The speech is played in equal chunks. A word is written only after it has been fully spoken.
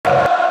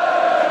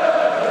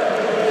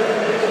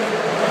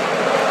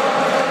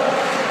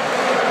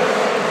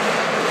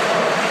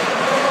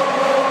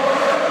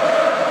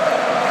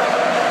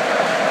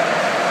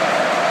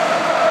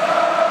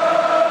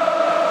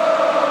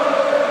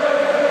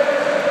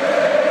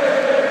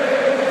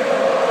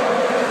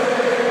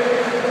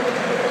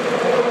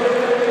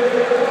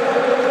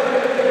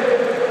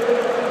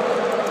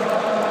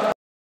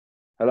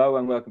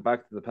welcome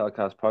back to the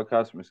Peilcast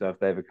podcast with myself,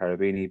 David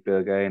Carabini,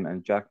 Bill Gain,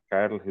 and Jack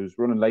Cardle, who's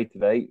running late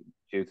today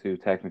due to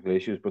technical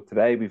issues. But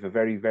today we have a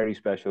very, very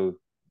special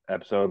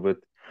episode with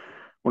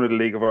one of the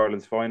League of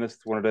Ireland's finest,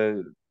 one of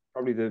the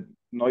probably the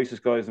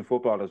nicest guys in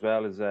football as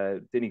well, is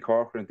Dinny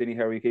Corcoran. Dinny,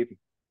 how are you keeping?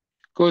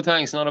 Good,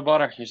 thanks. Not a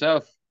bother.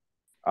 Yourself?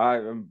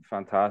 I'm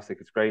fantastic.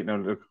 It's great. Now,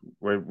 look,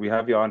 we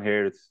have you on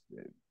here.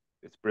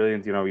 It's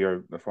brilliant. You know,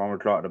 you're a former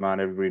Drogheda man.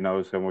 Everybody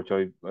knows how much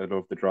I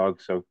love the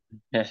Drog. So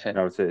you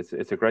know,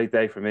 it's a great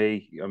day for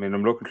me. I mean,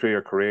 I'm looking through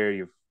your career.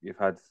 You've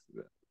had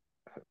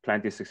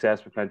plenty of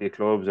success with plenty of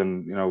clubs,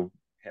 and you know,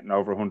 hitting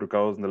over 100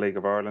 goals in the League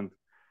of Ireland,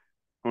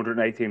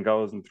 118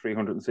 goals in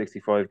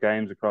 365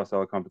 games across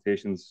all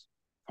competitions.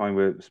 Time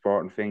with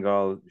Sporting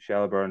Fingal,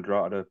 Shelbourne,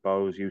 Drogheda,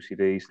 Bows,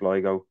 UCD,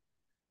 Sligo,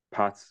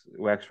 Pats,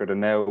 Wexford, and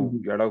now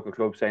Mhm. your local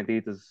club, St.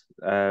 Eda's.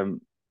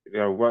 You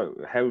know,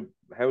 how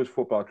has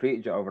football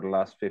treated you over the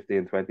last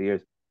 15, 20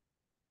 years?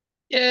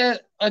 Yeah,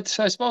 I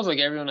suppose like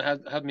everyone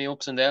had me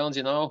ups and downs,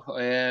 you know.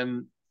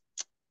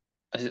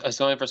 I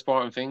signed for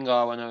Sporting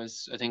Fingal when I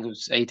think it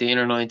was 18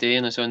 or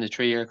 19. I signed a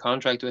 3-year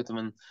contract with them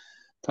and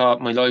thought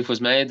my life was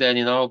made then,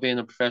 you know, being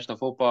a professional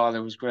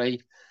footballer was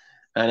great.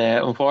 And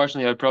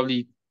unfortunately, I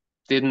probably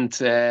didn't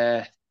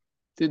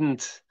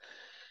didn't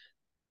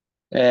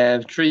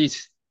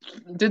treat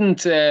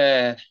didn't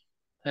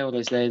how would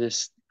I say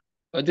this?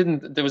 I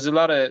didn't. There was a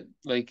lot of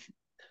like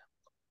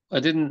I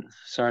didn't.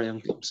 Sorry,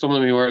 I'm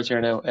stumbling my words here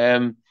now.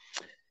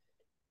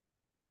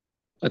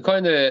 I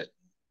kind of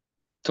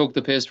took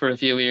the piss for a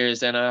few years.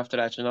 Then after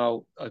that, you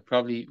know, I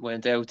probably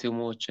went out too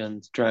much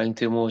and drank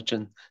too much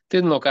and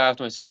didn't look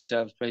after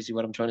myself. Is basically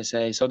what I'm trying to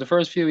say. So the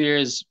first few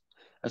years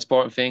at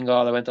Sporting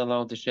Fingal, I went on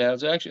loan to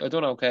Shells. I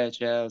done okay at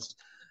Shells.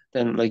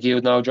 Then like you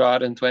would know,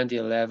 Drogheda in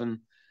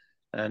 2011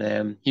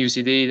 and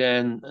UCD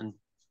then and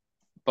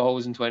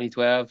Bows in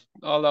 2012.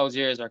 All those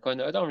years are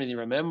kind of I don't really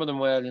remember them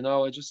well. You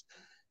know,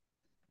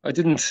 I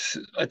didn't.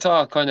 I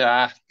thought kind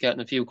of getting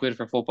a few quid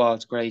for football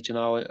is great. You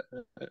know,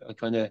 I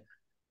kind of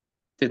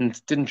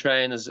didn't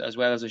train as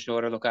well as I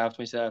should or look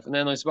after myself. And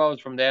then I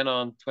suppose from then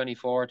on,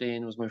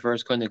 2014 was my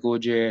first kind of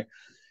good year.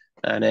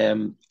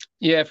 And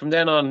yeah, from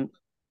then on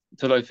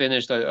till I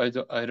finished, I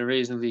had a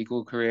reasonably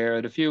good career. I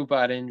had a few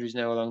bad injuries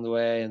now along the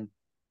way. And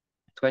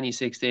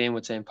 2016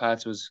 with St.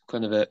 Pat's was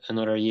kind of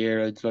another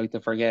year I'd like to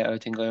forget. I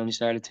think I only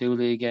started 2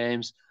 league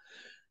games.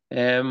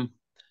 Um,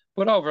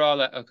 but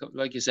overall,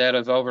 like you said,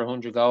 I've over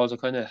 100 goals. I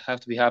kind of have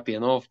to be happy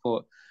enough.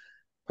 But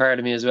part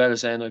of me as well is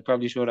saying I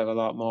probably should have a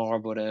lot more.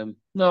 But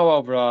no,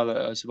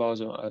 overall, I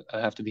suppose I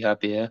have to be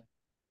happy. Yeah.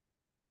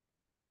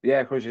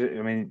 Yeah, of course.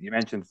 I mean, you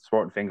mentioned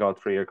Sporting Fingal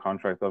 3-year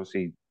contract.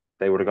 Obviously,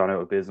 they would have gone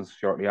out of business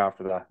shortly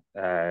after that.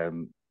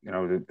 You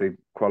know, they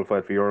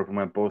qualified for Europe and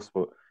went bust.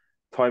 But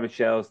time at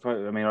Shells,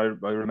 I mean,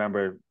 I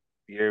remember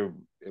the year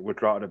with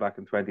Drogheda back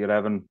in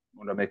 2011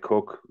 under Mick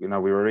Cook. You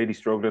know, we were really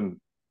struggling.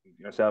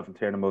 Yourself and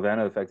Tiernan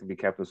Mulvena effectively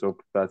kept us up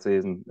that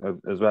season,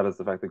 as well as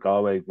the fact that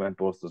Galway went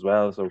bust as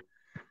well. So it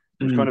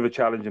was kind Mm. of a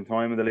challenging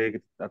time in the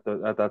league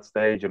at that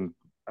stage. And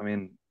I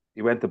mean,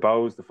 he went to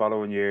Bows the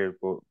following year,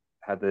 but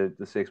had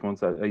the 6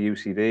 months at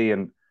UCD.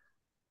 And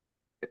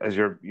as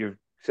you've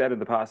said in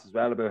the past as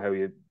well about how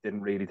you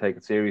didn't really take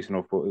it serious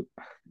enough, but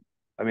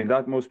I mean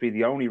that must be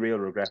the only real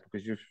regret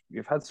because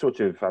you've had such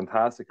a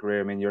fantastic career.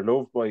 I mean, you're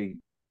loved by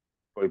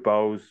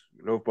Bows,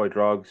 loved by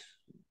Drogs.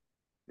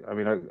 I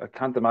mean, I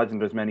can't imagine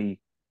there's many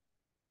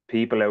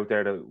people out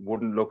there that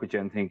wouldn't look at you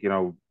and think, you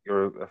know,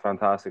 you're a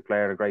fantastic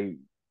player, a great,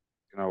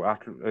 you know,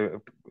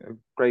 actor, a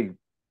great.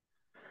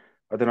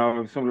 I don't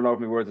know, something of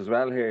my words as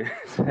well here.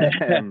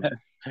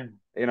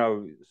 You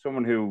know,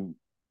 someone who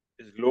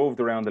is loved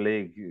around the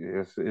league.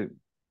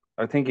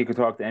 I think you could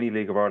talk to any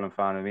League of Ireland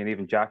fan. I mean,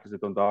 even Jack is a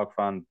Dundalk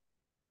fan.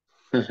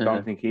 I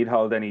don't think he'd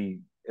hold any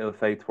ill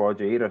fate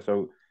towards you either.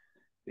 So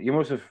you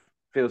must have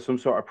feel some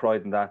sort of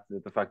pride in that,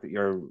 the fact that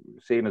you're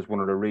seen as one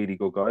of the really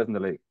good guys in the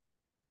league.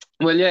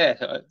 Well,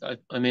 yeah,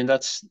 I mean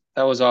that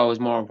was always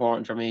more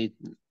important for me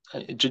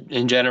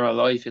in general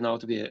life, you know,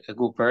 to be a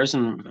good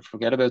person.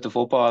 Forget about the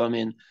football. I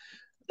mean,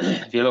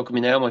 if you look at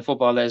me now, my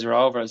football days are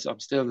over. I'm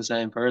still the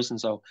same person.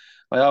 So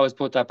I always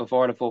put that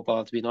before the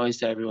football to be nice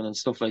to everyone and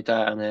stuff like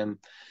that. And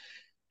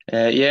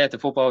yeah, the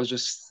football was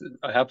just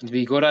I happen to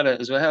be good at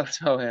it as well.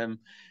 So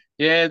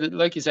yeah,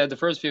 like you said, the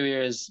first few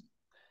years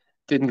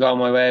didn't go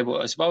my way, but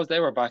I suppose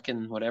they were back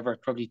in whatever,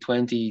 probably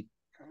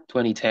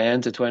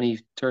 2010 to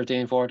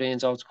 2013, 14.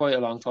 So it's quite a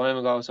long time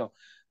ago. So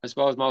I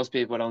suppose most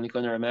people are only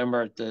going to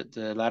remember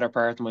the latter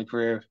part of my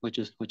career, which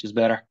is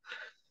better.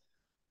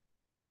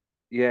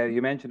 Yeah,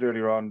 you mentioned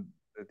earlier on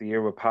that the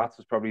year with Pats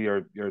was probably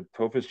your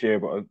toughest year,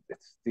 but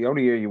it's the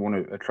only year you won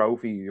a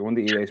trophy. You won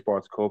the EA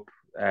Sports Cup.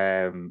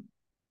 I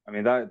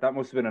mean that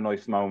must have been a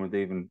nice moment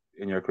even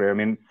in your career. I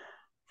mean,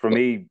 for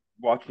me,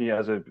 watching you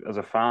as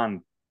a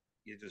fan,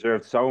 you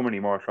deserved so many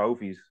more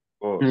trophies,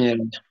 but Yeah.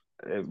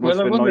 it must Well,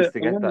 have been nice to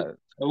I get won that.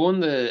 I won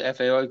the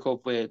FAI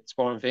Cup with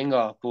Sporting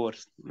Fingal, but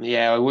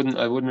yeah, I wouldn't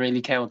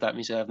really count that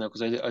myself now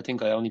because I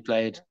think I only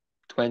played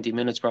 20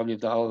 minutes probably of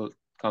the whole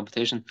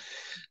competition.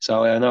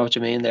 So I know what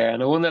you mean there.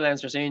 And I won the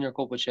Leinster Senior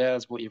Cup with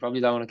Shells, but you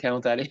probably don't want to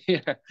count that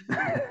either.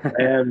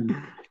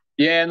 Um,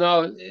 yeah,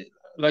 no,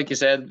 like you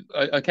said,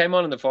 I came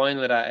on in the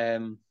final of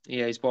that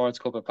EA Sports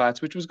Cup at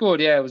Pats, which was good.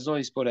 Yeah, it was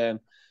nice, but I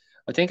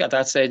think at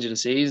that stage of the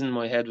season,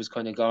 my head was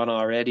kind of gone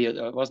already.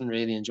 I wasn't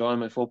really enjoying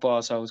my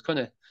football, so I was kind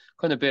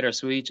of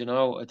bittersweet.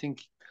 I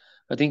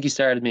think he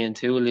started me in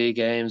two league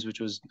games,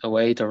 which was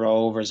away to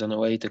Rovers and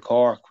away to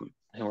Cork,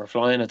 who were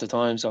flying at the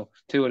time. So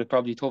two of the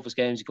probably toughest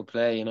games you could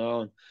play, And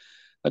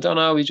I don't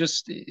know. He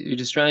had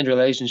a strange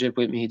relationship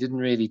with me. He didn't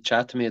really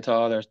chat to me at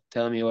all or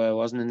tell me why I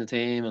wasn't in the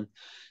team. And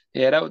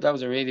yeah, that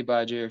was a really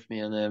bad year for me.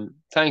 And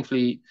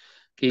thankfully,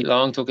 Keith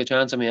Long took a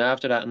chance on me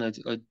after that, and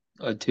I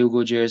had two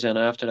good years then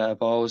after that at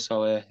Bows.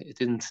 So it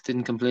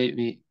didn't complete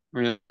me,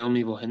 ruin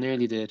me, but it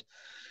nearly did.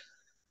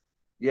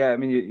 Yeah, I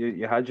mean,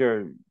 you had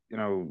your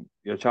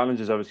your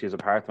challenges obviously as a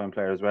part time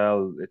player as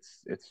well.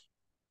 It's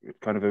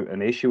kind of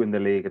an issue in the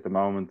league at the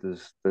moment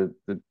is the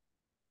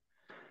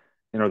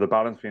the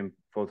balance between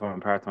full time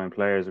and part time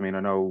players. I mean,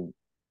 I know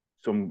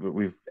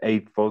we've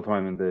eight full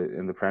time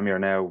in the Premier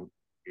now.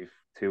 We've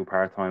two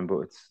part time,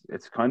 but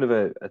it's kind of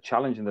a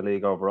challenge in the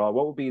league overall.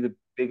 What would be the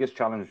biggest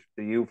challenge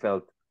that you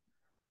felt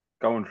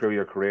going through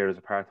your career as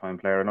a part time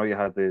player? I know you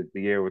had the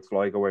year with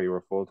Sligo where you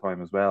were full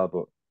time as well,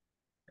 but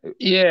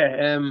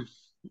Yeah.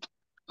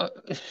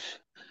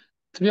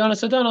 To be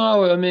honest, I don't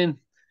know. I mean,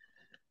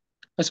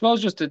 I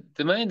suppose just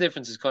the main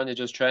difference is kind of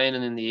just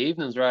training in the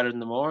evenings rather than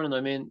the morning.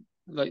 I mean,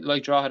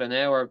 like Drogheda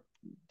now or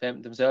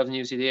themselves in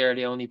UCD are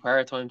the only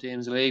part-time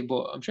teams in the league,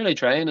 but I'm sure they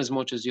train as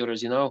much as the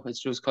others. It's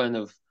just kind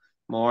of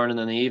morning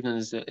and evening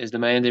is the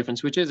main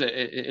difference, which it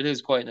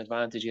is quite an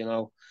advantage. You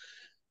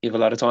have a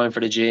lot of time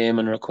for the gym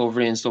and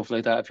recovery and stuff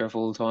like that if you're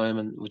full time,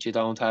 and which you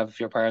don't have if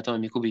you're part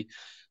time. You could be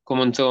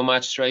coming to a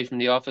match straight from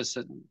the office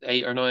at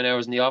 8 or 9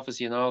 hours in the office.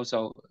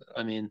 So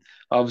I mean,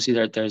 obviously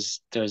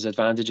there's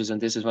advantages and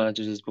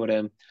disadvantages, but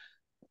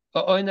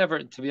I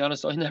never, to be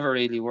honest, I never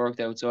really worked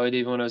outside.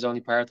 Even when I was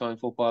only part time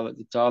football,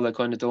 it's all I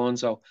kind of done.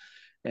 So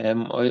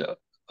I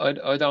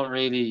don't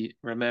really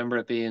remember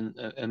it being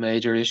a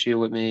major issue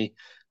with me.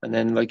 And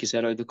then, like you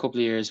said, I had a couple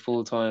of years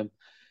full time,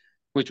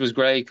 which was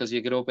great because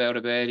you get up out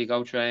of bed, you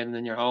go train, and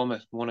then you're home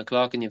at 1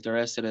 o'clock, and you have the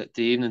rest of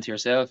the evening to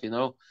yourself.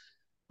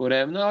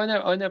 But no,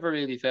 I never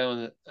really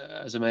found it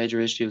as a major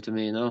issue to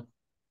me.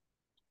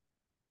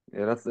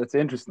 yeah, that's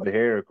interesting to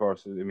hear. Of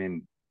course, I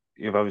mean,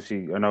 you've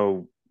obviously I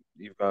know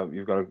you've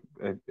got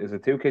is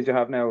it two kids you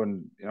have now,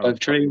 and I've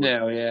three probably would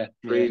now, yeah,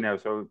 three yeah, now,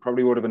 so it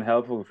probably would have been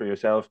helpful for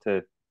yourself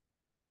to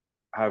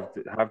have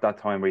that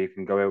time where you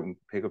can go out and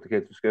pick up the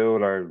kids from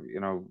school, or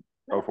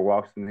go for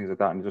walks and things like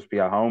that, and just be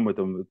at home with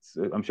them.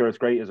 I'm sure it's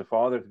great as a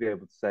father to be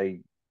able to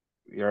say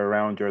you're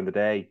around during the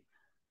day.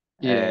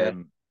 yeah.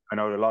 I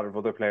know a lot of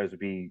other players would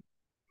be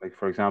like,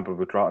 for example,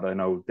 with Drogheda, I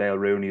know Dale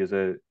Rooney is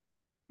I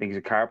think he's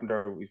a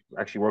carpenter. He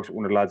actually works with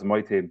one of the lads in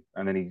my team,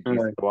 and then he used to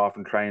Right. go off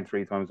and train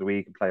three times a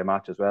week and play a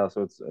match as well.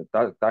 So it's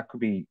that could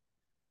be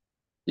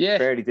Yeah,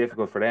 fairly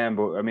difficult for them.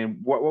 But I mean,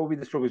 what would be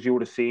the struggles you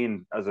would have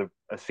seen as a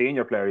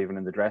senior player, even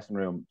in the dressing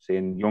room,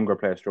 seeing younger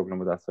players struggling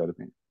with that side of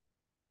things?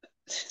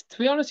 to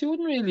be honest, you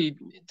wouldn't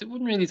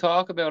really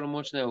talk about it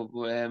much now.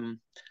 But,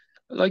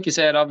 like you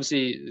said,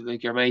 obviously,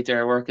 like your mate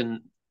there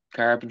working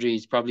carpentry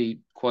is probably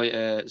quite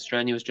a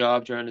strenuous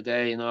job during the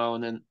day,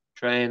 and then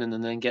training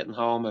and then getting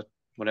home at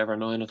whatever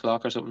 9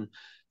 o'clock or something,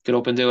 get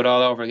up and do it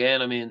all over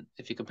again. I mean,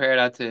 if you compare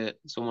that to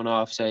someone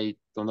off, say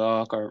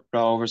Dundalk or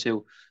Rovers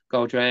who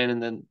go train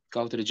and then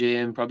go to the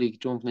gym, probably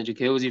jump in the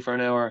jacuzzi for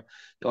an hour,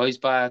 the ice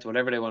bath,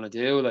 whatever they want to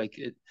do, like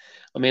it.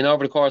 I mean,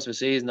 over the course of a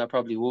season, that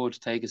probably would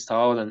take its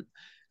toll, and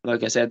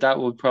like I said, that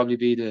would probably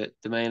be the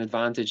main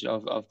advantage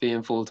of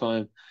being full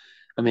time.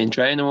 I mean,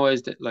 training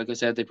wise, like I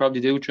said, they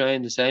probably do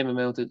train the same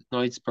amount of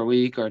nights per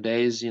week or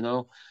days.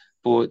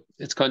 But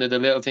it's kind of the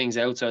little things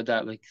outside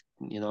that, like,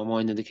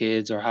 minding the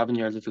kids or having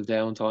your little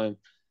downtime.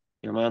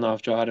 Your man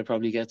off Drogheda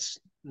probably gets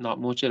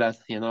not much of that.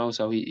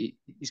 So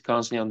he's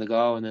constantly on the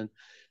go and then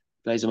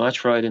plays a match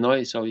Friday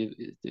night. So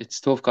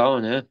it's tough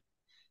going, yeah.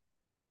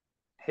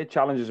 Hit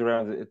challenges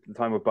around at the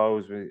time with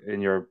Bowes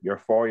in your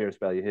 4 year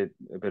spell. You hit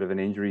a bit of an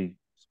injury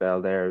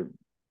spell there,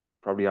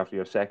 probably after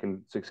your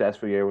second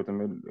successful year with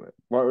them.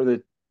 What were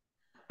the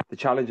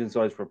challenging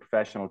sides for a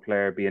professional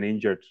player being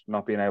injured,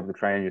 not being able to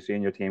train your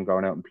senior team,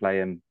 going out and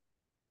playing?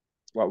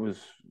 What was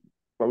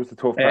what was the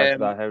tough parts of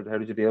Um, that? How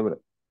did you deal with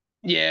it?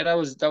 yeah, that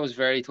was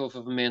very tough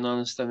if I'm being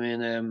honest. I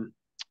mean,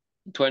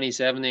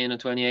 2017 and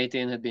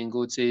 2018 had been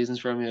good seasons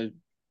for me.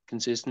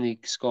 Consistently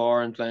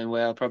scoring, playing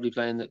well, probably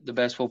playing the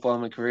best football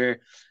in my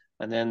career.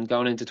 And then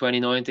going into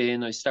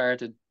 2019, I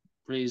started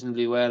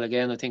reasonably well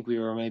again. I think we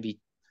were maybe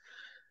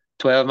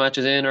 12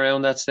 matches in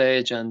around that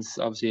stage, and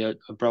obviously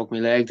I broke my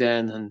leg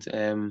then.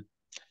 And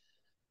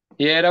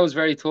yeah, that was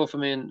very tough. I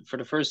mean, for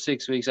the first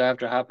 6 weeks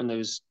after it happened, I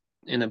was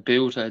in a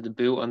boot. I had the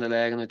boot on the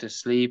leg and I had to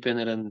sleep in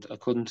it, and I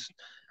couldn't.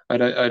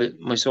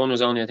 My son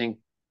was only, I think,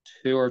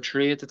 2 or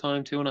 3 at the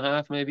time,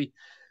 2.5 maybe,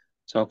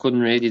 so I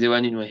couldn't really do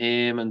anything with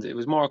him, and it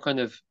was more kind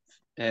of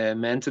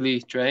mentally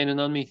draining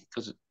on me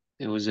because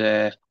it was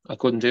I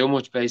couldn't do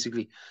much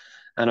basically.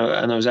 and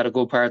I was at a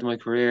good part of my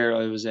career.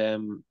 I was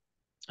and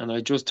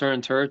I just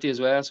turned 30 as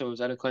well, so it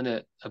was at a kind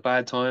of a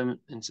bad time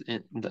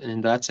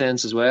in that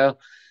sense as well.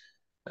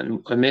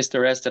 And I missed the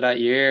rest of that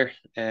year,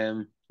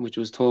 which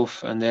was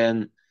tough. And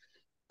then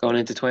going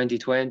into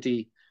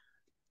 2020,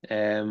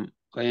 I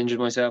injured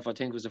myself. I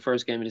think it was the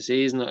first game of the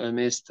season that I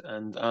missed,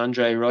 and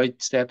Andre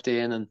Wright stepped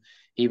in, and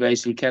he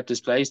basically kept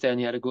his place. Then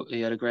he had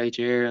a great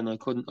year, and I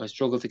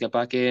struggled to get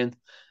back in,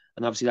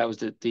 and obviously that was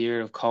the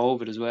year of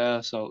COVID as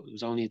well. So it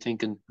was only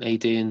thinking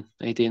 18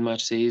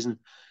 match season,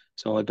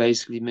 so I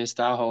basically missed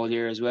that whole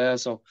year as well.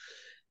 So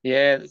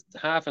yeah,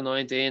 half of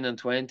 19 and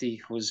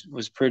 20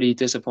 was pretty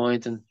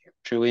disappointing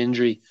through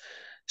injury,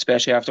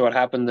 especially after what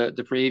happened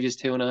the previous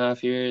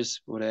 2.5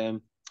 years. But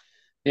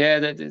yeah,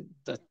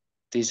 that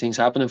these things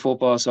happen in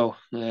football, so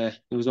it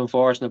was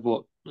unfortunate.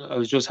 But I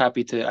was just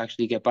happy to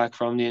actually get back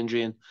from the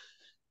injury and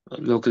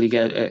luckily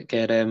get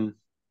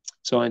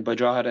signed by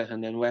Drogheda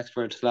and then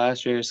Wexford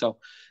last year. So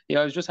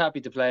yeah, I was just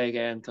happy to play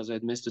again because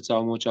I'd missed it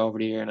so much over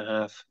the year and a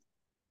half.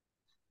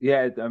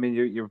 Yeah, I mean,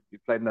 you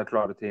played in that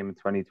Drogheda team in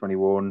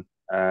 2021.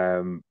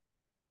 I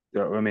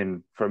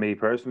mean, for me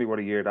personally, what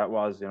a year that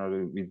was. You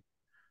know,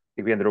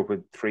 we ended up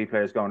with three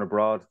players going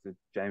abroad: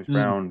 James Mm.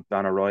 Brown,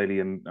 Dan O'Reilly,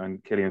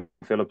 and Killian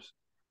Phillips.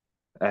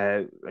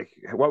 Like,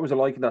 what was it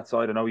like in that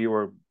side? I know you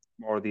were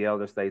more of the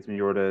elder statesman.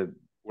 You were the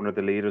one of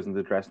the leaders in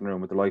the dressing room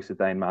with the likes of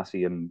Dane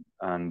Massey and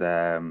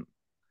Gary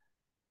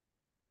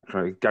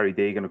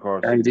Deegan, of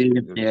course. I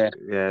did, yeah.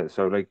 Yeah.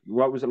 So, like,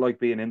 what was it like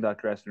being in that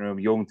dressing room?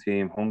 Young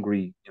team,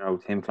 hungry. You know,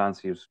 Tim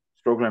Clancy was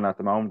struggling at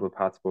the moment with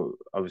Pats, but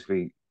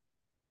obviously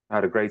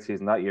had a great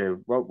season that year.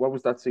 What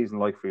was that season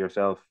like for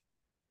yourself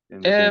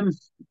in the team? Um,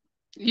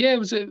 Yeah,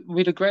 we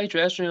had a great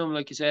dressing room,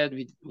 like you said.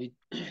 We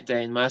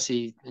Dane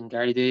Massey and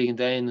Gary Dig and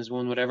Dane has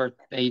won whatever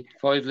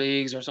five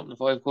leagues or something,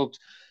 five cups.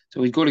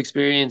 So we had good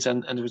experience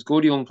and there was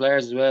good young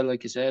players as well,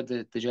 like you said,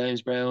 the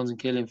James Browns and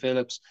Killian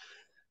Phillips.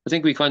 I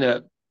think we kind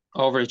of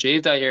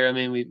overachieved that year. I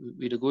mean, we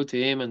had a good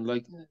team and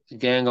like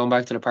again going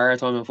back to the part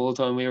time and full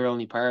time, we were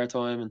only part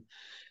time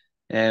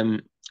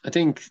and I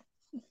think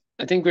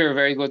we were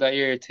very good that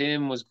year.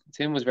 Tim was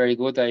very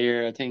good that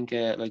year. I think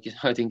like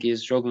I think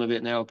he's struggling a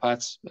bit now,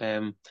 Pats.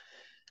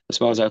 I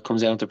suppose that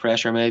comes down to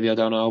pressure, maybe. I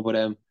don't know.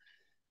 But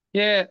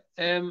yeah,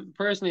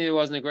 personally, it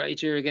wasn't a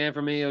great year again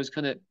for me. I was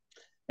kind of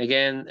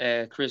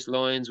again, Chris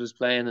Lyons was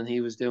playing and he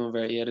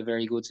had a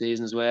very good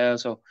season as well.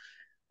 So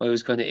I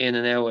was kind of in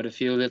and out with a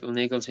few little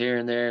niggles here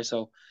and there.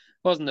 So it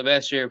wasn't the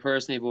best year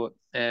personally, but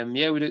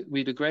yeah, we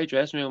had a great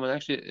dressing room and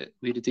actually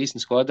we had a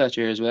decent squad that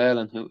year as well,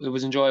 and it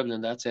was enjoyable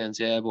in that sense.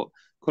 Yeah, but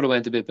could have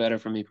went a bit better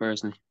for me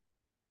personally.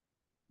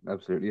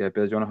 Absolutely. Yeah,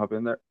 Bill, do you want to hop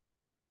in there?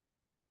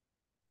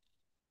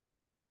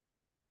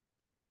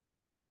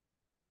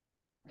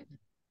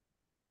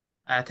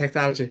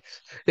 Technology.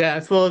 Yeah, I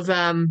suppose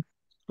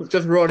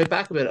just roll it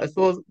back a bit. I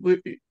suppose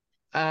we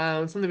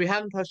something we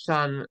haven't touched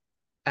on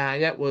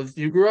yet was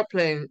you grew up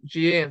playing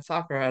GA and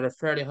soccer at a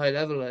fairly high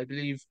level, I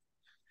believe.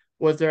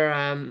 Was there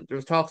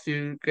was talks of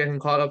you getting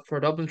called up for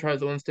Dublin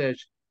trials at one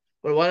stage.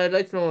 But what I'd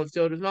like to know is,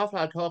 Joe, there's an awful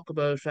lot of talk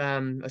about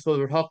I suppose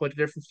we're talking about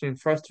the difference between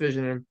first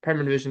division and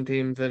Premier Division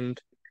teams and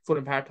full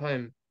and part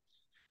time.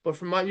 But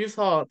from what you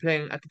saw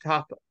playing at the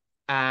top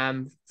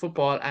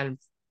football and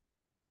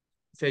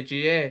say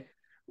GA,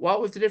 what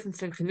was the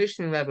difference in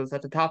conditioning levels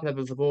at the top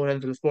levels of both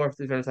ends of the sport?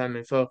 Is what I'm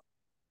saying. So,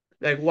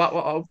 like,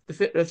 what the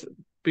fitness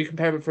be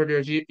comparable for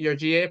your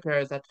GA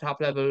players at the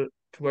top level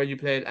to where you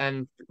played,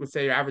 and would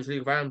say your average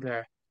League of Ireland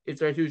player? Is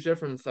there a huge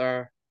difference,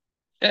 or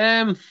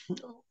Um,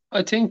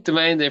 I think the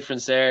main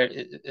difference there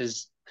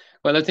is,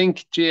 well, I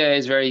think GA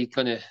is very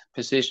kind of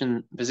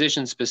position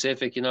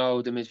specific. You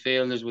know, the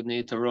midfielders would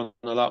need to run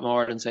a lot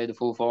more than say the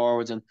full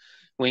forwards, and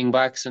wing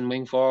backs and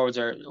wing forwards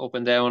are up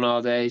and down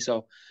all day.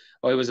 So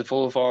I was a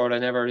full forward. I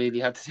never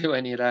really had to do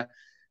any of that.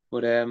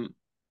 But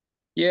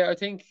yeah, I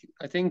think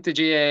the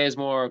GA is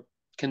more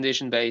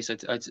condition based.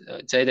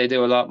 I'd say they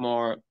do a lot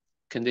more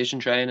condition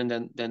training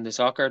than the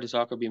soccer. The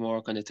soccer be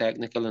more kind of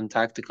technical and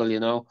tactical.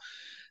 You know.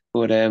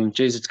 But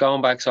geez, it's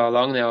gone back so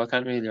long now. I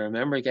can't really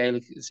remember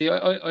Gaelic. See,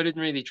 I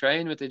didn't really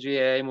train with the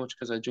GAA much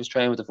because I just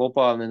trained with the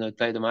football and then I'd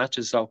play the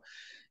matches. So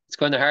it's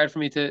kind of hard for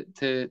me to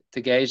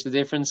gauge the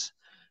difference.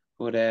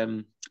 But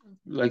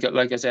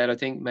like I said, I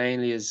think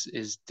mainly is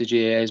the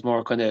GAA is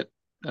more kind of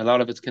a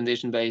lot of it's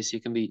condition based.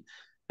 You can be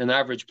an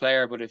average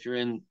player, but if you're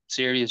in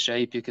serious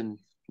shape, you can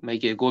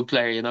make you a good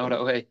player. You know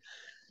that way.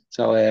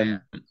 So yeah,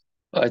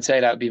 I'd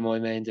say that'd be my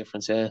main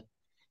difference. Yeah.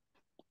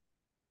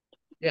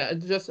 yeah?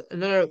 And just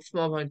another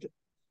small point.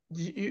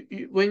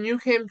 When you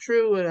came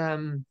through at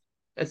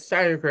the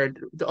start of your career,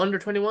 the under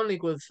 21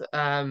 league was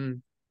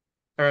around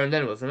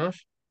then, wasn't it?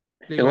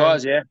 League It of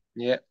was, Ireland.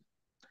 yeah,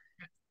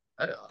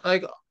 yeah.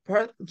 Like,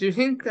 do you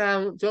think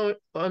Joe?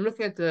 I'm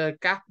looking at the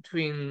gap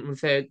between,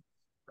 let's say,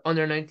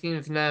 under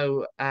 19s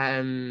now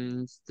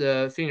and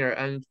the senior,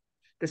 and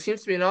there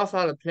seems to be an awful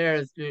lot of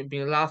players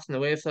being lost on the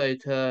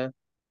wayside to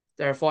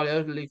they're falling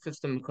out of the league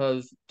system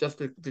because just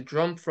the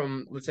jump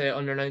from, let's say,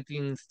 under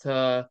 19s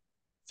to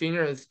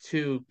senior is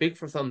too big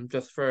for some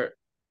just for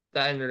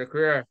that end of the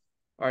career.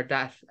 or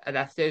that at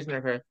that stage in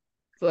their career.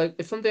 So like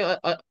it's something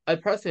I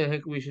personally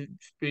think we should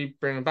be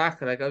bringing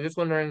back. Like I was just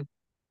wondering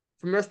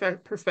from your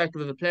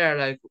perspective as a player,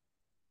 like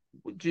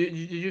did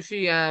you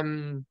see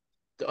the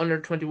under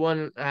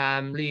 21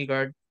 league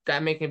or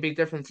that making a big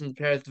difference in the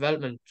players'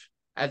 development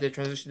as they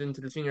transitioned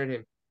into the senior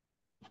team?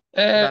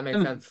 If that makes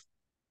Um, sense.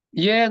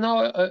 yeah,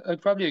 no,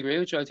 I'd probably agree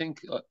with you. I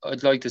think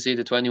I'd like to see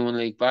the 21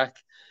 league back.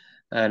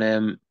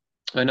 And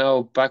I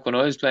know back when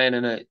I was playing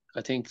in it,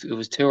 I think it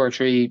was two or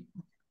three,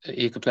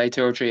 you could play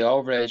two or three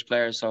overage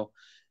players. So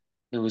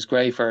it was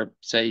great for,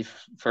 say,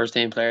 first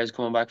team players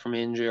coming back from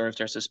injury or if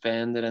they're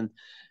suspended. And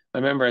I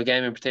remember a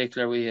game in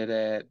particular, we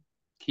had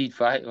Keith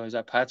Fahy, I was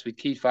at Pats with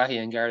Keith Fahy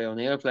and Gary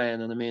O'Neill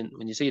playing. And I mean,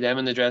 when you see them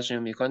in the dressing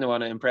room, you kind of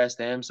want to impress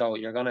them. So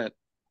you're going to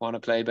want to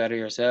play better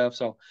yourself.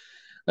 So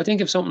I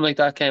think if something like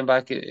that came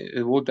back,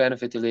 it would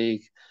benefit the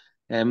league.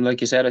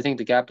 Like you said, I think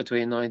the gap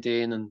between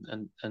 19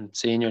 and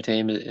senior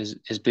team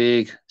is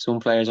big. Some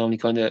players only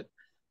kind of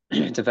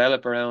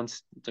develop around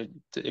the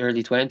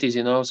early 20s,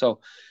 you know. So,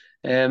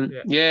 Yeah,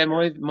 yeah,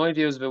 my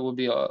views of it would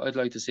be I'd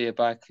like to see it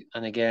back,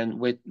 and again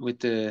with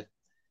the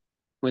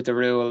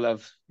rule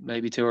of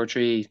maybe two or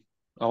three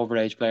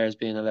overage players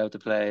being allowed to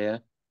play. Yeah,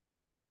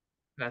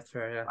 that's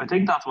fair. Yeah. I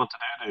think that's what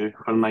to do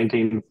from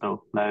 19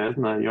 now,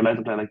 isn't it? You're allowed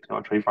to play like two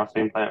or three first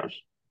team players.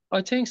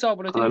 I think so,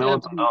 but I Because I think they know have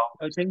it's to a be. dog.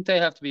 I think they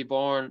have to be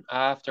born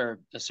after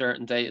a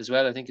certain date as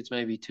well. I think it's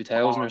maybe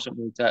 2000 or Or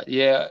something like that.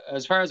 Yeah,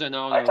 as far as I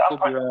know, I, now I I'm could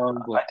be pretty,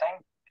 wrong, but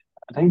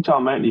I think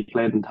John Mountney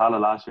played in Tala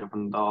last year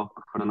from the dog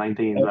for the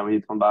 19s when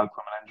he'd come back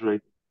from an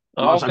injury.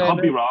 I'm not sure, I okay,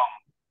 could be maybe, wrong.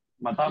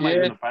 But that might have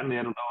yeah, been a friendly.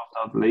 I don't know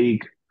if that's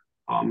league.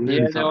 I'm yeah.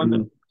 nearly No,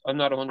 certain I'm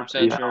not friendly.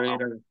 100% I sure don't know.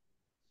 either.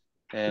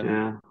 Um,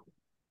 Yeah.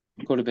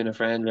 could have been a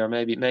friend, or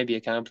maybe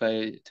you can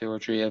play two or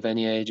three of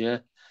any age. Yeah,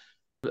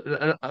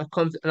 And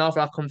an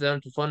awful lot comes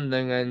down to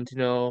funding and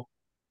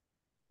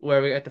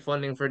where we get the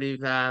funding for these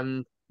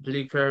the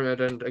league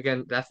pyramid. And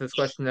again, that's this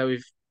question that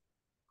we've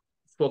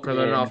spoken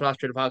about an yeah, awful lot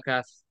through the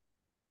podcast.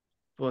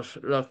 But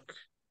look,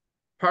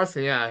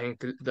 personally, yeah, I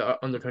think the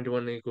under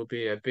 21 league will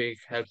be a big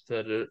help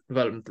to the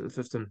development of the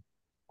system.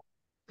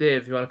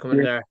 Dave, you want to come in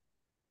yeah, there?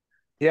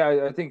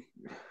 Yeah, I think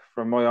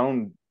from my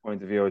own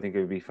point of view, I think it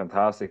would be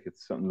fantastic.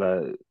 It's something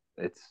that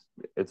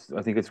it's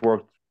I think it's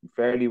worked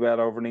fairly well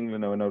over in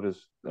England. I know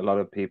there's a lot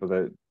of people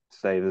that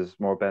say there's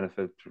more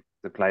benefit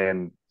to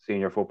playing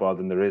senior football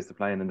than there is to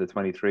playing in the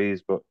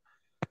 23s, but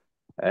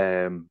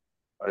um,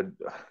 I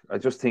I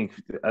just think,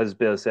 as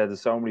Bill said,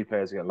 there's so many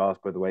players that get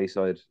lost by the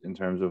wayside in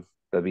terms of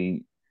they'll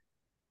be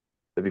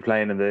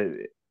playing in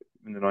the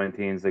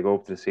 19s, they go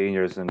up to the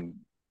seniors and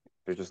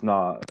they're just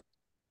not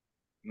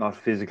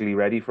physically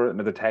ready for it.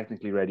 No, they're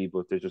technically ready,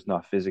 but they're just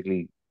not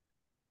physically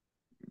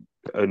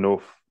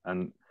enough,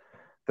 and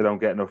they don't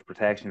get enough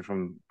protection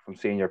from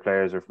senior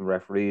players or from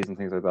referees and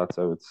things like that.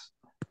 So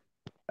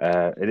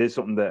it is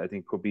something that I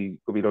think could be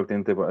looked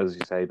into. But as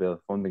you say,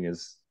 Bill, funding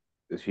is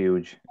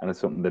huge, and it's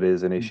something that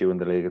is an issue in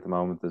the league at the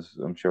moment. As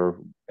I'm sure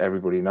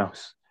everybody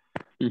knows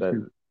that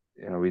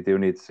mhm. we do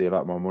need to see a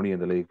lot more money in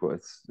the league, but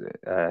it's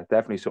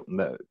definitely something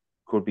that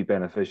could be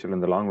beneficial in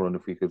the long run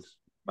if we could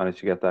manage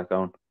to get that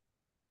going.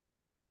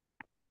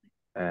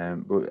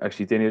 But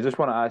actually, Danny, I just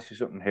want to ask you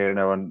something here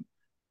now, and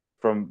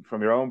from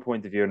your own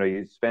point of view, now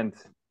you spent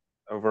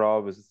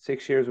overall was it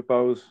 6 years with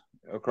Bose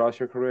across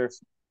your career?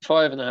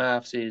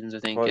 5.5 seasons, I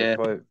think. Five, Yeah,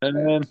 five,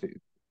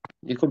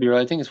 you could be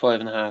right. I think it's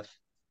 5.5.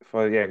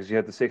 five, yeah, because you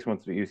had the 6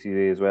 months with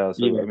UCD as well.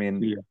 So Yeah, I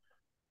mean, yeah,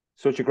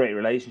 such a great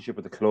relationship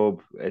with the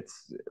club.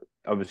 It's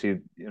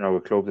obviously a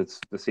club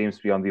that seems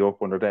to be on the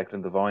up under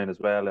Declan Devine as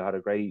well. I had a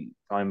great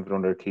time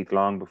under Keith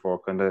Long before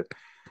kind of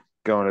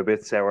going a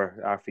bit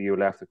sour after you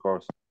left, of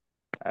course.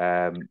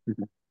 Um,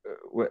 mhm.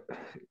 what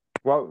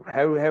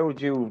how would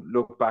you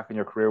look back in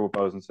your career with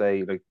Bose and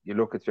say, like, you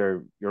look at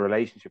your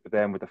relationship with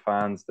them, with the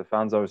fans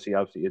obviously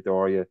absolutely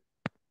adore you.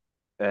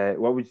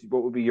 What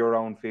would be your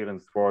own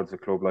feelings towards a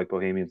club like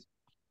Bohemians?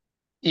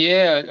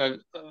 Yeah,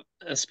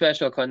 a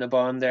special kind of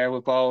bond there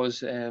with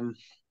Bowes.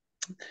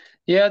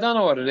 Yeah, I don't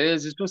know what it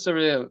is. It's just a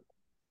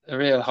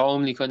real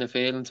homely kind of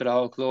feeling to the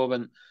whole club,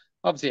 and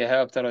obviously it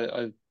helped that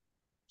I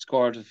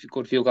scored a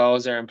good few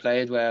goals there and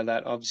played well.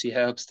 That obviously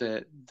helps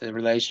the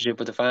relationship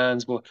with the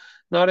fans. But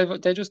no,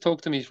 they just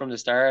took to me from the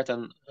start,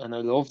 and I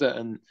loved it.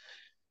 And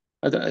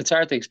it's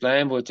hard to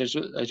explain, but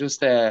I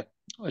just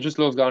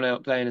love going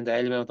out playing in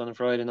Dalymount on a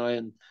Friday night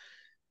and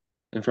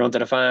in front of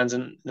the fans,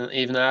 and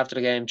even after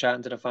the game,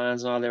 chatting to the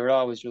fans and all. They were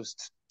always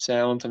just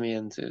sound to me,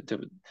 and there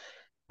were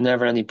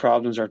never any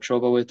problems or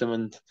trouble with them.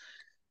 And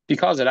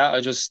because of that,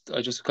 I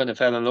just kind of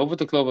fell in love with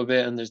the club a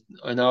bit. And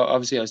I know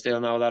obviously I still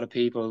know a lot of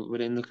people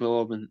within the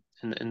club and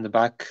in the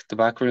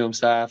back room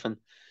staff, and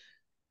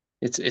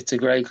it's a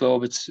great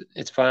club. It's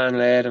fan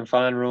led and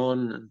fan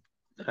run,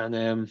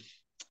 and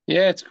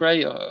yeah, it's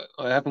great.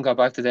 I haven't got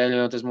back to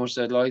Dalymount as much as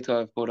I'd like to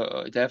have, but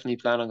I definitely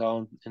plan on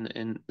going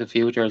in the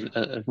future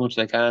as much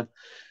as I can.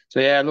 So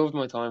yeah, I loved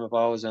my time at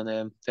Bowes,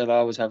 and they'll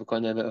always have a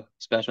kind of a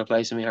special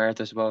place in my heart,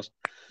 I suppose.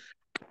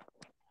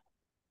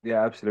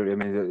 Yeah, absolutely. I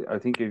mean, I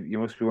think you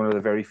must be one of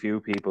the very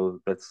few people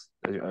that's.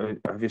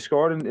 Have you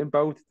scored in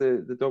both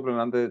the Dublin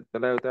and the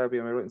Louth Derby?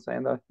 Am I right in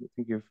saying that? I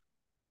think you've.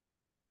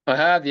 I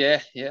have,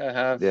 yeah, I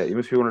have. Yeah, you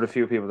must be one of the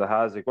few people that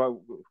has. Like,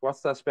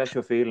 what's that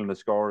special feeling of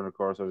scoring? Of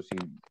course, obviously,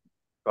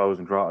 Bows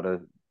and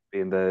Drogheda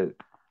being the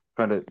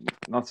kind of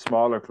not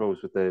smaller clubs,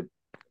 but the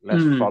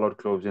less Mm. followed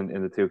clubs in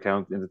the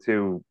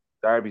two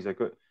derbies. Like,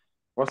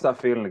 what's that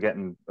feeling of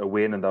getting a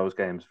win in those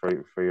games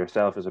for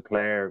yourself as a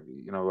player?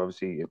 You know,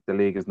 obviously the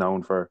league is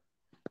known for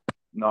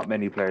not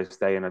many players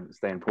staying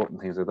put and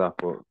things like that,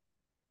 but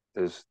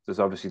there's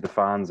obviously the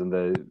fans and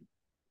the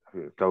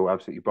go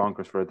absolutely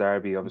bonkers for a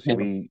derby.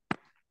 Obviously, Yeah.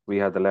 we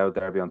had the Loud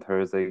Derby on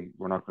Thursday.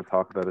 We're not going to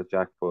talk about it,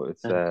 Jack, but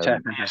it's Yeah, sure.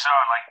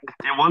 Like,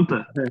 do you want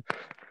it?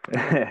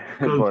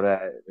 Because but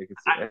like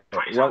it's I'm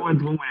pretty sure it what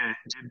went one way.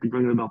 You'd be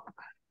bringing it up.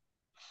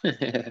 yeah,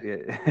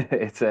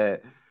 it's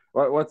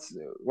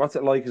what's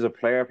it like as a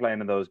player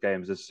playing in those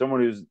games? As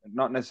someone who's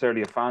not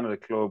necessarily a fan of the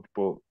club,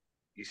 but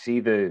you see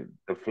the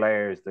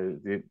players,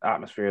 the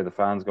atmosphere, the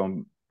fans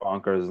going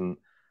bonkers, and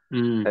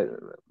Mm.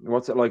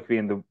 what's it like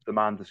being the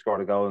man to score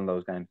the goal in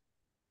those games?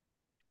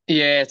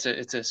 Yeah,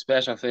 it's a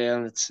special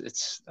feeling.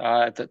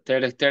 They're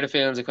the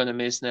feelings I kind of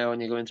miss now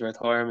when you go into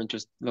retirement,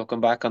 just looking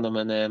back on them.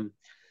 And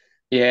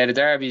yeah, the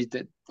derbies,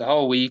 the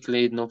whole week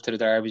leading up to the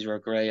derbies were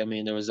great. I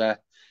mean, there was that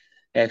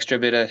extra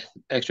bit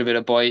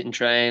of bite and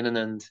training,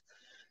 and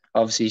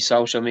obviously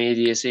social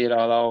media, you see it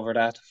all over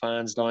that, the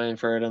fans dying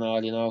for it and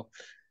all.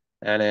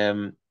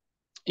 And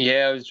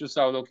yeah, I was just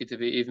so lucky to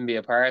be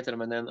a part of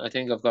them. And then I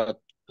think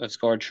I've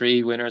scored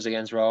three winners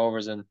against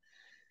Rovers, and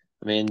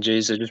I mean,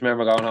 geez, I just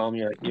remember going home.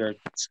 Your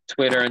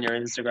Twitter and your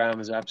Instagram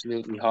is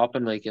absolutely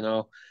hopping,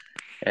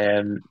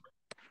 um.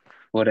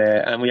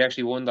 And we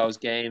actually won those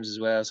games as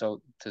well.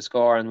 So to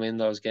score and win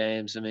those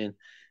games, I mean,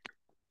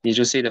 you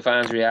just see the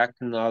fans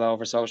reacting all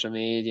over social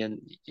media, and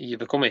you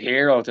become a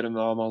hero to them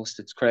almost.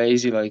 It's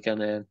crazy,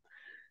 and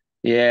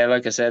yeah,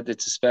 like I said,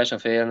 it's a special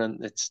feeling,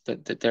 and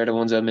they're the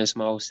ones I miss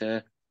most.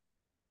 Yeah.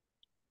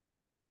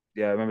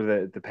 Yeah, I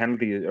remember the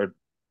penalty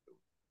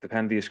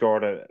you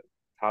scored at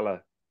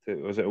Tala.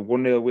 Was it a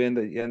 1-0 win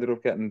that you ended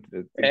up getting?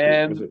 I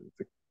think was Um,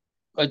 it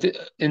I did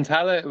in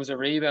Tala. It was a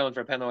rebound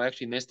for a penalty. I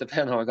actually missed the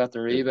penalty. I got the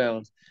it,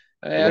 rebound.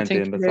 it I went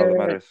think in. That's all that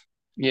matters.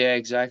 yeah,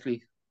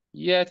 exactly.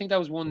 Yeah, I think that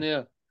was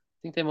 1-0. I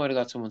think they might have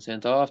got someone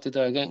sent off. Did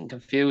they? I'm getting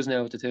confused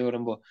now with the two of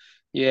them, but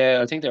yeah,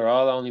 I think they were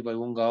all only by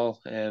one goal.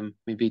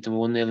 We beat them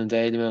 1-0 in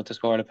Dalymount to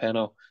score the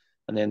penalty,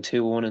 and then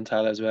 2-1 in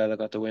Tala as well. I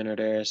got the winner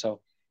there. So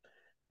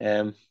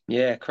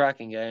yeah,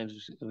 cracking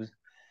games. It was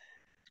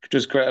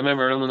just great. I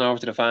remember running over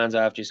to the fans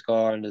after you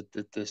score, and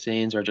the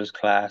scenes were just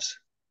class.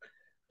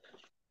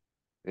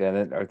 Yeah,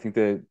 and then I think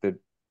the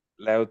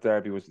Louth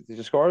derby was. Did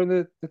you score in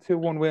the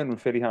 2-1 win when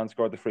Philly Hand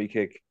scored the free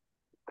kick?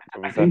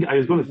 Or I was that? think I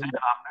was going to say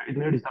that. I'm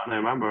nearly starting to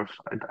remember.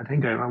 I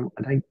think I remember.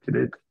 I think you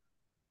did.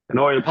 In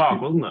Oriel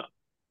Park, wasn't it?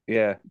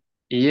 Yeah,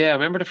 Yeah, I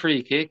remember the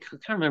free kick. I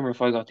can't remember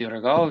if I got the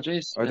other goal.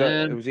 Jeez. I thought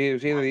it was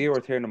either you or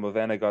Tiernan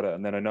Mulvena got it,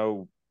 and then I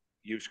know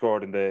you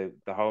scored in the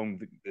home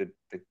the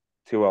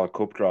 2-all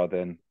cup draw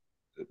then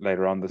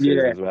later on the season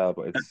Yeah, as well.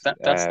 But it's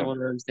that's the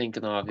one I was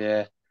thinking of.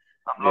 Yeah.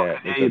 I'm yeah, looking.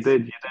 like Yeah, you that's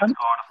did. You did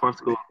score the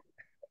first goal.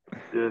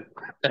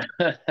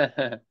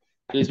 Yeah.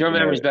 Jeez, your yeah.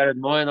 memory's better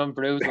than mine. I'm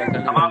brutal. I can't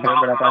I'm even after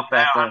remember looking it that up now.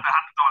 back I had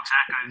to double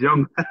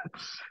check.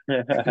 I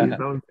was young. Jeez,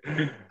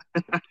 then.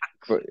 no.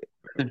 But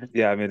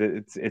yeah, I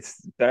mean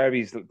it's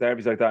derbies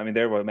like that. I mean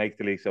they're what make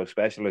the league so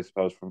special, I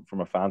suppose,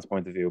 from a fan's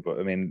point of view. But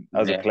I mean,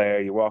 as a Yeah. player,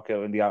 you walk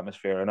out in the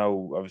atmosphere. I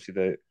know obviously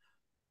the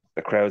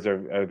crowds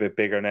are a bit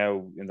bigger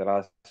now in the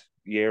last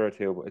year or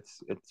two, but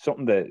it's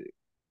something that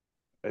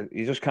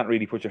you just can't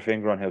really put your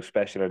finger on how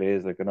special it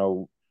is. Like I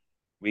know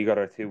we got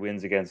our two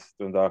wins against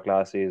Dundalk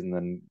last season,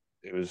 and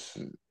it was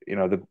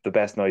the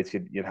best nights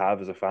you'd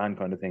have as a fan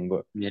kind of thing.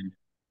 But Yeah.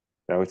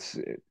 it's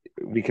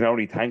we can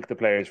only thank the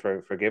players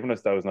for giving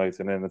us those nights,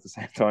 and then at the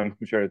same time,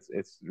 I'm sure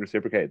it's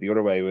reciprocated the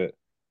other way with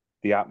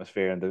the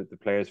atmosphere and the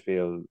players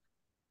feel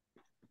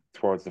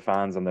towards the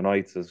fans on the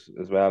nights as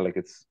well. Like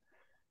it's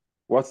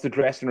what's the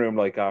dressing room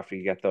like after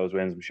you get those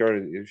wins? I'm sure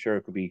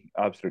it could be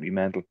absolutely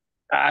mental.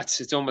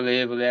 It's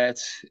unbelievable. Yeah,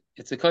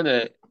 it's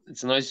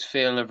a nice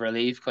feeling of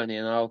relief, kind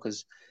of,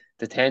 because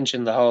the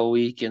tension the whole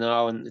week,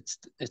 and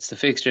it's the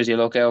fixtures you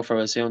look out for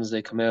as soon as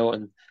they come out,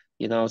 and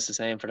it's the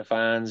same for the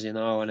fans,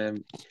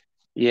 and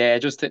yeah,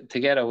 just to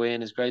get a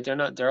win is great.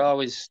 They're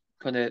always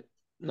kind of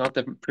not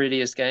the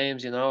prettiest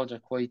games, they're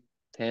quite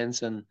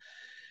tense, and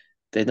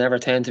they never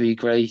tend to be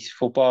great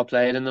football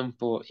played in them.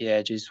 But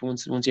yeah, just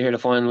once you hear the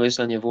final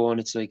whistle and you've won,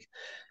 it's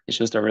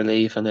just a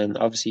relief. And then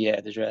obviously, yeah,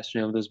 the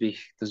dressing room does be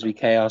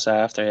chaos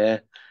after. Yeah.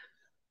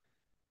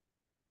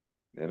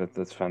 Yeah,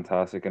 that's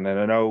fantastic. And then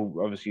I know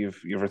obviously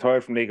you've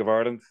retired from League of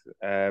Ireland.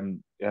 You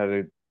had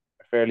a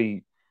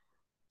fairly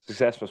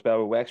successful spell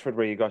with Wexford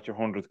where you got your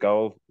 100th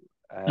goal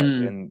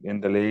Mm. in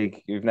the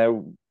league. You've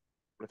now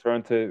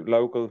returned to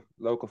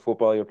local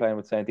football. You're playing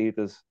with St.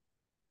 Etha's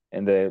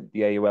in the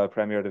AUL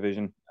Premier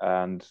Division.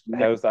 And Yeah,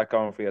 how's that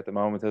going for you at the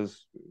moment?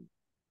 How's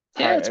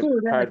yeah, it's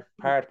good. Yeah.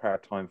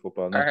 part time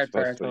football, not Part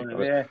supposed part to what you time.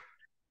 call it. Yeah.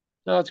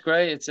 No, it's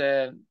great. It's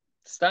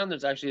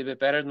standards actually a bit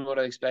better than what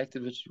I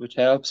expected, which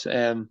helps.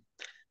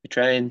 We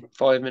train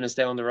 5 minutes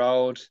down the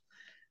road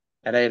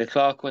at 8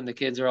 o'clock when the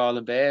kids are all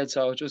in bed,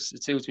 so it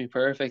suits me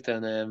perfect,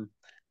 and I'm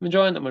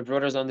enjoying it. My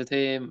brother's on the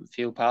team, a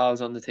few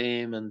pals on the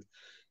team, and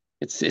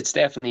it's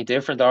definitely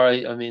different. All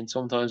right, I mean,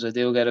 sometimes I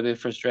do get a bit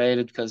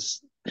frustrated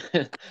because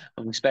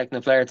I'm expecting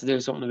a player to do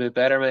something a bit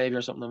better, maybe,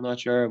 or something I'm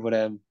not sure, but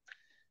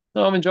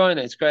no, I'm enjoying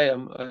it. It's great.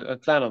 I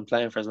plan on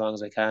playing for as long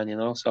as I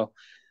can, so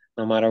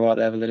no matter what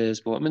level it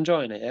is, but I'm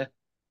enjoying it. Yeah.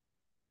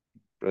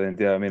 Brilliant.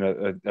 Yeah, I mean,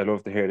 I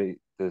love to hear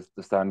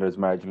the standards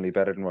marginally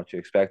better than what you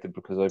expected,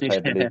 because I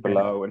played the league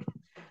below, and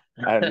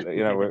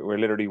we're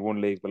literally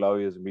one league below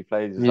you, and we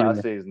played just Yeah.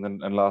 last season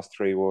and lost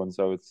 3-1.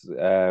 So it's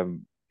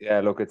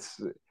yeah, look, it's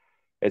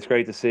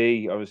great to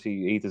see.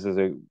 Obviously, Ethos is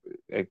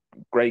a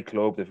great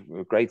club. They've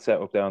a great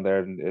setup down there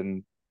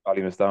in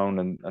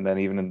Ballymastone, and then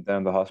even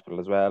down the hospital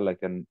as well.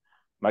 Like, and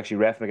I'm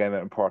actually reffing a game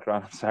out in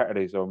Portland on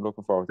Saturday, so I'm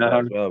looking forward to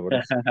that as well. But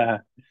it's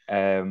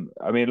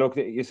I mean, look,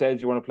 you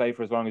said you want to play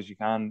for as long as you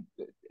can.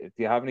 Do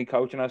you have any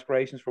coaching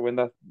aspirations for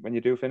when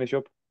you do finish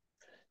up?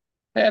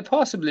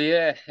 Possibly,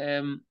 yeah.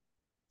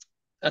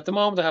 At the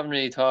moment, I haven't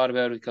really thought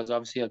about it because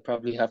obviously I'd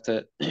probably have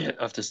to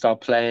have to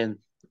stop playing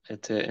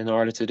in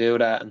order to do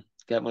that and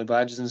get my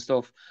badges and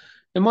stuff.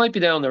 It might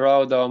be down the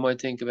road though. I might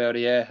think about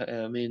it.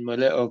 Yeah, I mean, my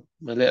little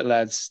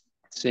lad's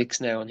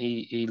 6 now, and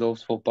he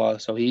loves football,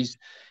 so he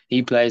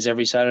plays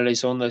every Saturday,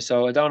 Sunday.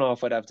 So I don't know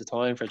if I'd have the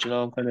time for it.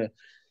 I'm kind of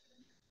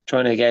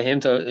trying to get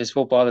him to his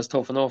football is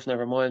tough enough.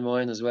 Never mind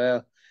mine as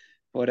well.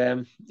 But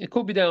it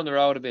could be down the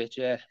road a bit.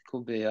 Yeah, it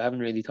could be. I haven't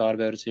really thought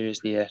about it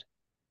seriously yet.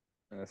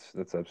 That's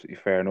absolutely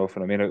fair enough.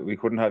 And I mean, we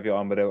couldn't have you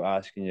on without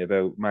asking you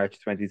about March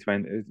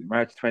 2020,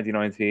 March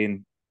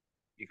 2019.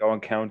 You go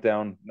on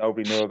countdown.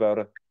 Nobody knew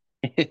about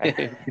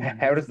it.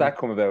 How does that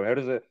come about? How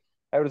does a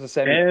Um,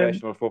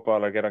 semi-professional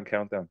footballer get on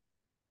countdown?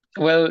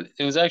 Well,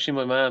 it was actually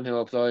my mom who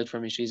applied for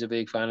me. She's a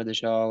big fan of the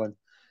show, and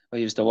I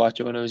used to watch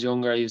it when I was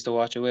younger. I used to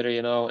watch it with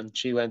her, and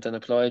she went and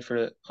applied for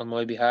it on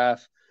my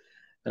behalf.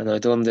 And I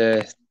done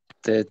the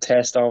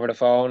test over the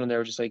phone, and they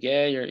were just like,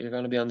 "Yeah, you're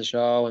going to be on the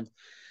show." And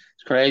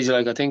it's crazy.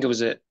 Like, I think it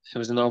was in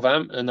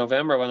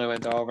November when I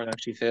went over and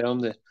actually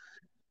filmed it,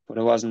 but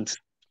it wasn't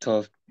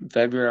till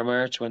February or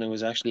March when it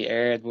was actually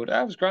aired. But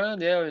that was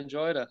grand. Yeah, I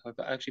enjoyed it.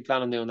 I actually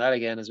plan on doing that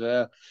again as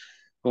well.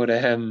 But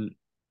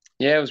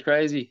yeah, it was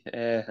crazy.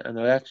 And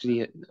I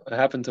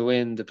happened to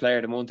win the Player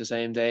of the Month the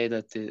same day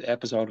that the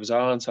episode was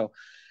on. So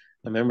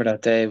I remember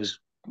that day it was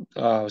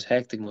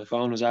hectic. My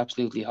phone was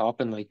absolutely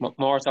hopping, like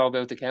more so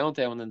about the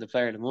countdown than the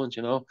Player of the Month.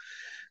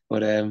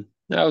 But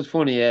that was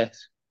funny. Yeah,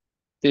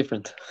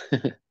 different.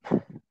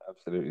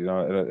 Absolutely.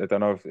 I don't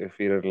know if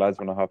either of the lads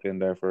want to hop in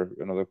there for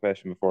another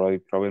question before I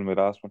throw in my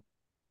last one.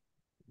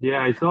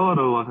 Yeah, I saw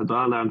it as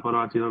well there on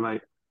Twitter,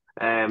 like,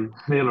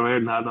 Neil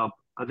Reardon had up,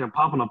 because you're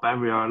popping up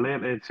every hour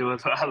lately too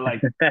as well,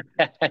 like, you're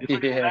like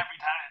in Yeah. every TV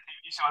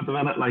show at the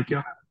minute, like,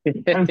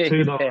 there's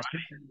two though.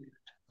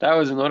 That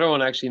was another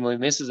one actually. My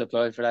missus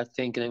applied for that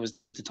thinking it was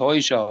the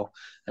toy show.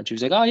 And she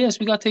was like, "Oh yes,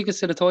 we got tickets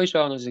to the toy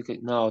show." And I was like,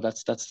 "No,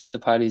 that's the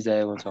Paddy's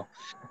Day one." So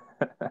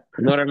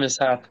another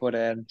mishap. But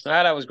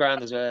that was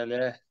grand as well,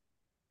 yeah.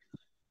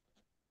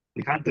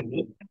 You can't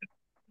do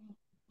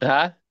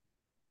Huh?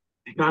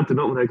 you can't do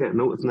nothing without getting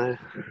noticed now.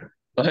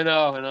 I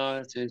know,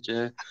 that's it,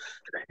 yeah.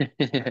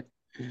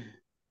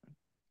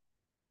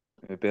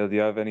 Bill, do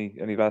you have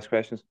any last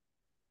questions?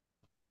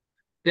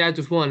 Yeah,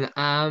 just one.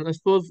 I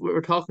suppose we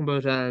were talking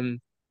about the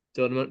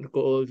amount of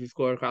goals you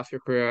scored across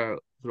your career,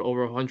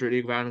 over 100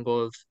 League of Ireland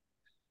goals.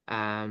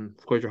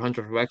 Scored your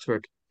 100 for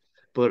Wexford.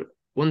 But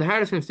one of the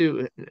hardest things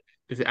to do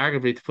is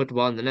arguably to put the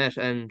ball in the net.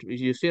 And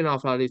you've seen an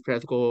awful lot of these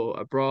players go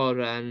abroad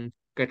and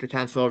get their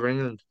chance over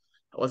England.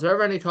 Was there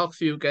ever any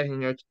talks of you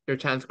getting your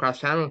chance across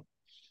channel,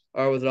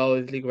 or was it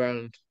always League of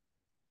Ireland?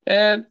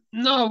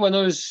 No, when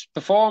I was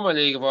before my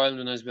League of Ireland,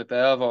 when I was with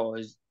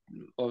Belvo,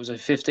 what was I,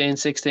 15,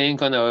 16,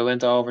 kind of, I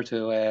went over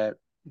to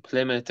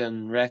Plymouth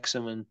and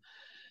Wrexham, and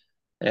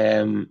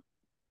um,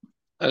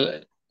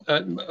 I,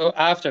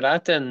 after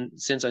that, then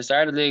since I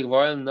started League of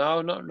Ireland,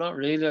 no, not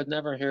really. I'd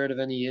never heard of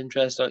any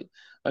interest. I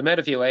met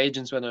a few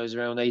agents when I was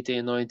around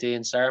 18,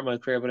 19, starting my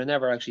career, but I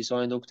never actually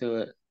signed up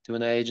to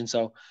an agent.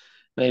 So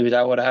maybe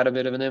that would have had a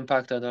bit of an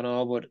impact. I don't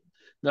know, but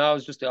no, it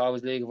was just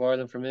always League of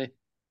Ireland for me.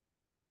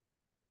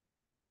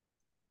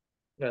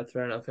 Yeah, that's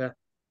fair enough. Yeah.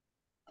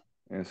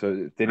 Yeah,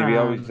 so did Um, we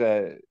always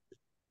have,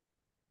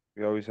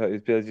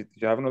 Bill, did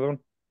you have another one?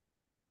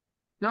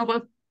 no,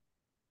 but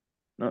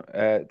No.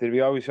 Did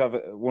we always have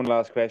one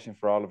last question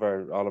for all of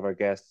our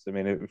guests? I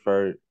mean,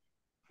 for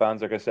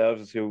fans like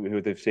ourselves, it's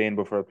who they've seen,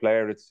 but for a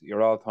player, it's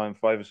your all-time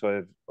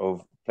five-a-side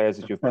of players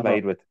that you've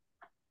played with.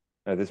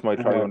 This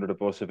might throw you under the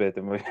bus a bit.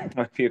 There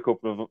might be a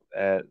couple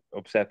of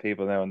upset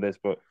people now on this,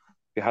 but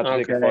if you had to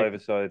pick a Okay.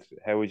 five-a-side,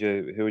 who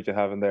would you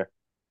have in there?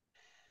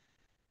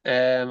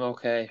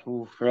 Okay.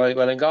 Ooh, right.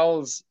 Well, in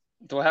goals,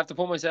 do I have to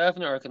put myself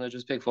in, or can I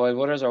just pick five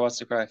others, or what's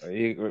the crack?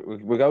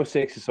 We'll go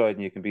six-a-side,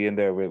 and you can be in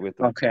there with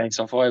them. Okay,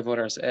 so five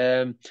others.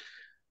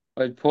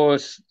 I'd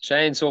put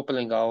Shane Supple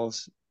in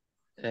goals.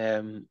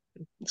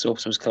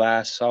 Subs was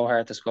class. So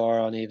hard to score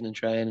on evening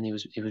training. He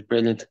was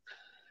brilliant.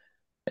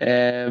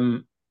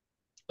 I'd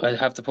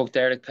have to put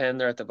Derek Penn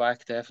there at the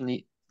back,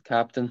 definitely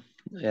captain.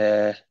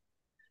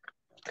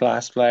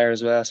 Class player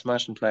as well,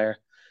 smashing player,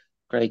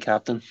 great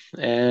captain.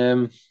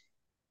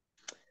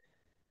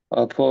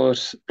 I'll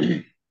put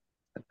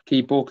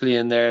Keith Buckley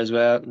in there as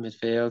well,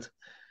 midfield.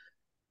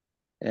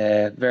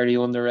 Very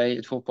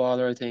underrated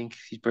footballer, I think.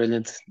 He's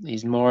brilliant.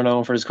 He's more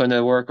known for his kind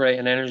of work rate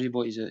and energy,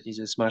 but he's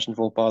a smashing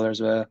footballer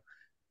as well.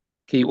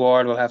 Keith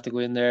Ward will have to go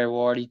in there.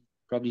 Wardy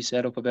probably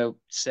set up about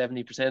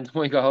 70% of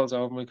my goals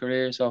over my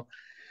career, so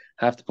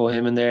have to put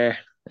him in there.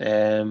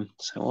 So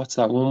what's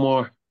that? One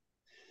more.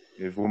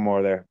 There's one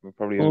more there. We'll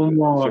probably One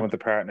more. someone to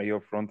partner you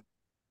up front.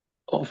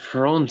 Up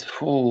front.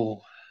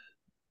 Oh.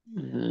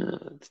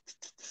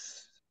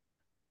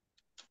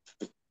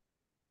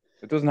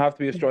 It doesn't have to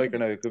be a striker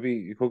now. It could be,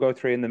 you could go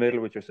three in the middle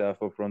with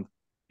yourself up front.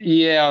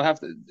 Yeah, I'll have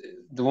to.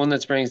 The one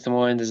that springs to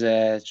mind is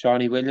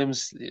Shawnee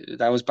Williams.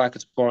 That was back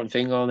at Sporting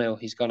Fingal now.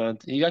 He's gone on.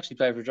 He actually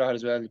played for Drogheda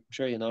as well. I'm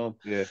sure you know him.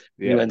 Yeah,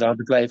 He went on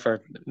to play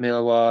for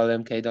Millwall,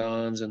 MK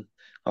Dons, and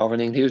over in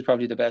England. He was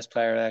probably the best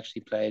player I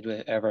actually played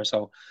with ever.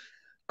 So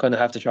kind of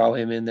have to throw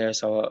him in there.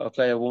 So I'll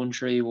play a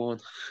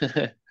 1-3-1.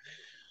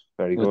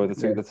 Very good.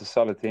 That's a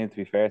solid team, to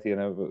be fair to you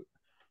now. But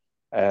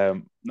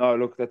no,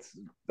 look,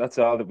 that's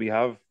all that we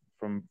have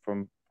from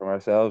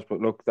ourselves. But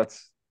look,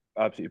 that's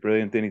absolutely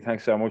brilliant, Dinny.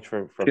 Thanks so much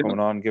for coming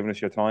on, giving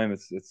us your time.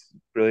 It's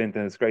brilliant,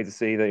 and it's great to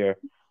see that you're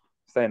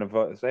staying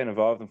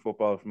involved in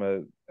football from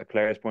a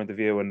player's point of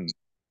view, and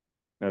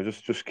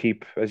just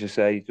keep, as you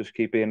say, just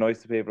keep being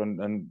nice to people,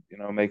 and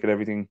making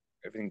everything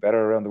better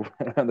around the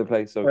around the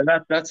place. So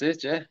well, that's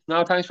it, yeah.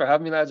 No, thanks for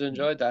having me, lads. I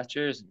enjoyed that.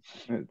 Cheers.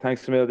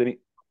 Thanks, Emil, Dinny.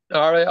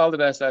 All right, all the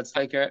best, lads.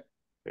 Take care.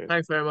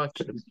 Thanks very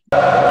much.